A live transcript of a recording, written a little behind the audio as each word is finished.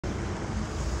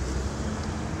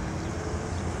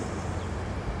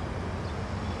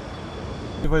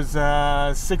It was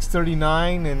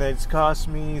 $6.39 and it's cost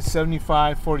me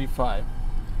 $75.45.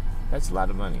 That's a lot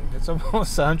of money. That's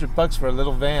almost $100 for a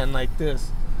little van like this.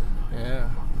 Yeah,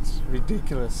 it's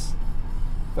ridiculous.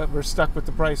 But we're stuck with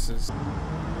the prices.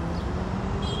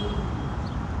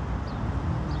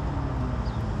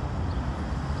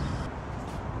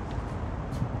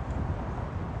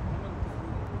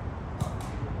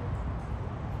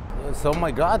 So, oh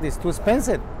my God, it's too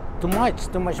expensive. Too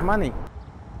much money.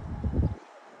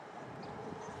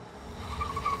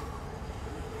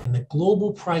 And the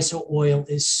global price of oil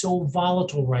is so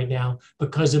volatile right now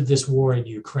because of this war in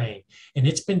Ukraine. And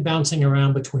it's been bouncing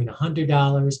around between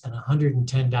 $100 and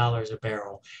 $110 a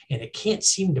barrel. And it can't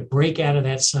seem to break out of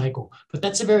that cycle. But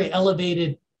that's a very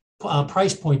elevated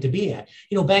price point to be at.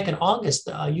 You know, back in August,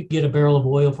 you could get a barrel of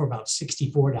oil for about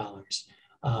 $64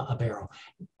 a barrel.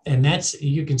 And that's,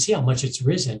 you can see how much it's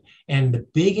risen. And the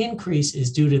big increase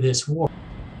is due to this war.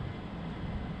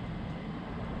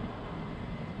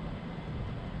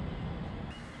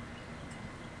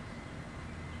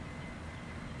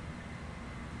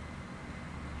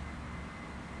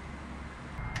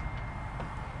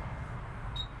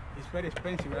 It's very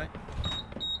expensive, right?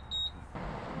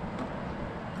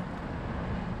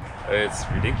 It's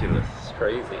ridiculous. It's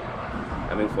crazy.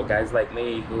 I mean, for guys like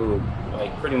me who,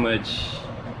 like, pretty much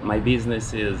my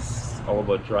business is all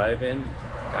about driving.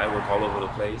 I work all over the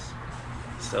place.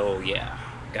 So yeah,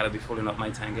 gotta be filling up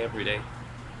my tank every day.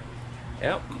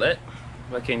 Yep, but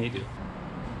what can you do?